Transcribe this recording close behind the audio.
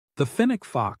The Fennec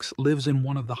fox lives in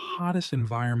one of the hottest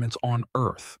environments on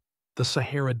Earth, the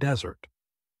Sahara Desert.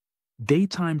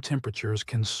 Daytime temperatures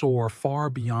can soar far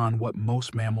beyond what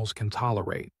most mammals can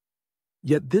tolerate.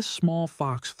 Yet this small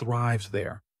fox thrives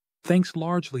there, thanks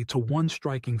largely to one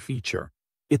striking feature: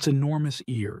 its enormous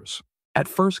ears. At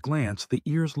first glance, the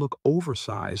ears look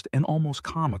oversized and almost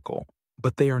comical,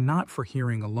 but they are not for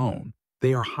hearing alone.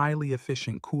 They are highly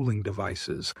efficient cooling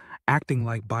devices, acting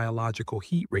like biological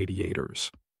heat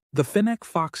radiators. The fennec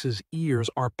fox's ears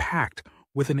are packed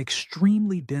with an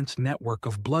extremely dense network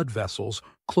of blood vessels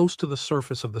close to the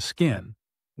surface of the skin.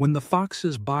 When the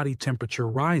fox's body temperature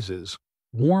rises,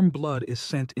 warm blood is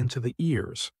sent into the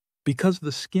ears. Because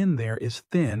the skin there is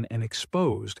thin and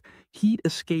exposed, heat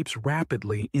escapes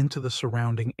rapidly into the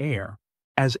surrounding air.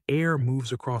 As air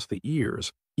moves across the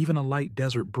ears, even a light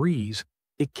desert breeze,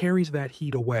 it carries that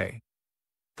heat away.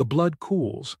 The blood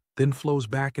cools, then flows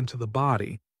back into the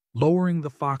body, lowering the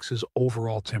fox's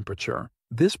overall temperature.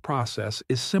 This process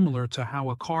is similar to how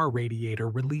a car radiator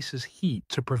releases heat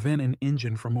to prevent an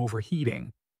engine from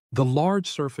overheating. The large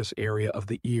surface area of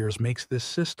the ears makes this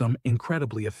system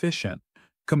incredibly efficient.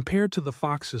 Compared to the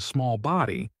fox's small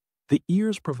body, the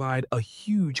ears provide a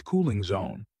huge cooling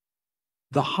zone.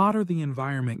 The hotter the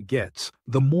environment gets,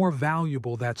 the more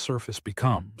valuable that surface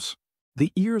becomes.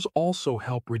 The ears also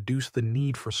help reduce the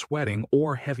need for sweating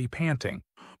or heavy panting,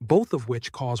 both of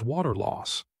which cause water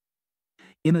loss.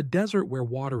 In a desert where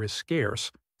water is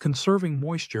scarce, conserving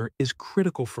moisture is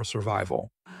critical for survival.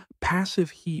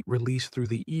 Passive heat released through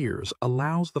the ears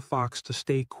allows the fox to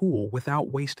stay cool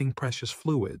without wasting precious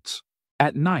fluids.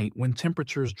 At night, when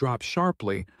temperatures drop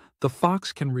sharply, the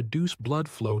fox can reduce blood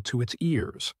flow to its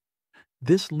ears.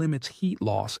 This limits heat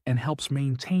loss and helps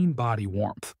maintain body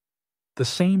warmth. The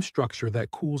same structure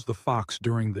that cools the fox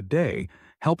during the day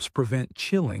helps prevent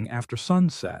chilling after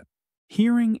sunset.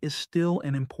 Hearing is still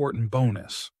an important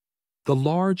bonus. The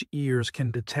large ears can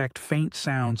detect faint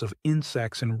sounds of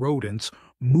insects and rodents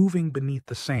moving beneath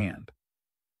the sand.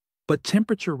 But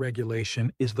temperature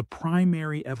regulation is the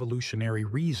primary evolutionary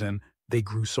reason they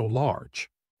grew so large.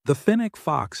 The fennec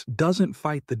fox doesn't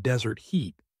fight the desert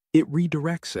heat, it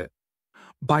redirects it.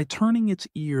 By turning its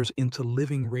ears into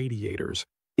living radiators,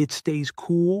 it stays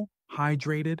cool,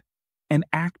 hydrated, and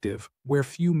active where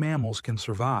few mammals can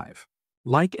survive.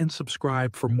 Like and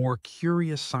subscribe for more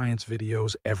curious science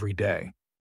videos every day.